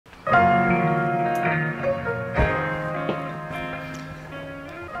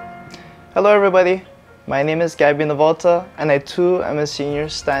Hello everybody, my name is Gabby Navalta and I too am a senior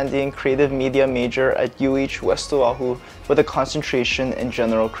standing creative media major at UH West Oahu with a concentration in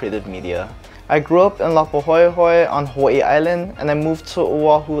general creative media. I grew up in Lapahoehoe on Hawaii Island and I moved to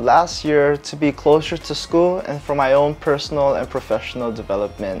Oahu last year to be closer to school and for my own personal and professional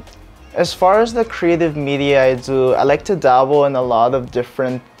development. As far as the creative media I do, I like to dabble in a lot of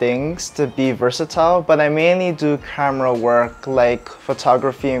different things to be versatile, but I mainly do camera work like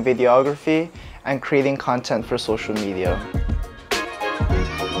photography and videography and creating content for social media.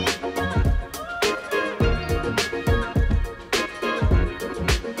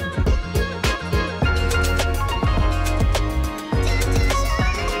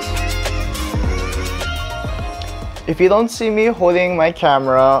 If you don't see me holding my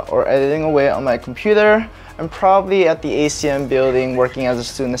camera or editing away on my computer, I'm probably at the ACM building working as a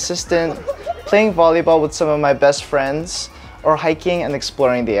student assistant, playing volleyball with some of my best friends, or hiking and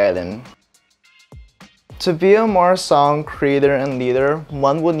exploring the island. To be a more sound creator and leader,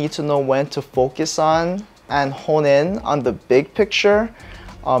 one would need to know when to focus on and hone in on the big picture,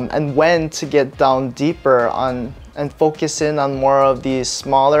 and when to get down deeper on and focus in on more of these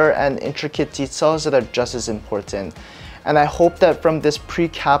smaller and intricate details that are just as important. And I hope that from this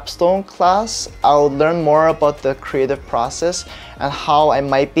pre-capstone class, I'll learn more about the creative process and how I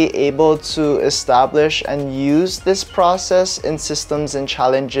might be able to establish and use this process in systems and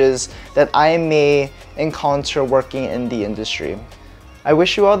challenges that I may encounter working in the industry. I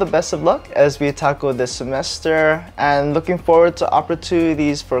wish you all the best of luck as we tackle this semester and looking forward to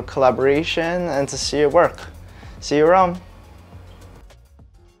opportunities for collaboration and to see your work. See you around.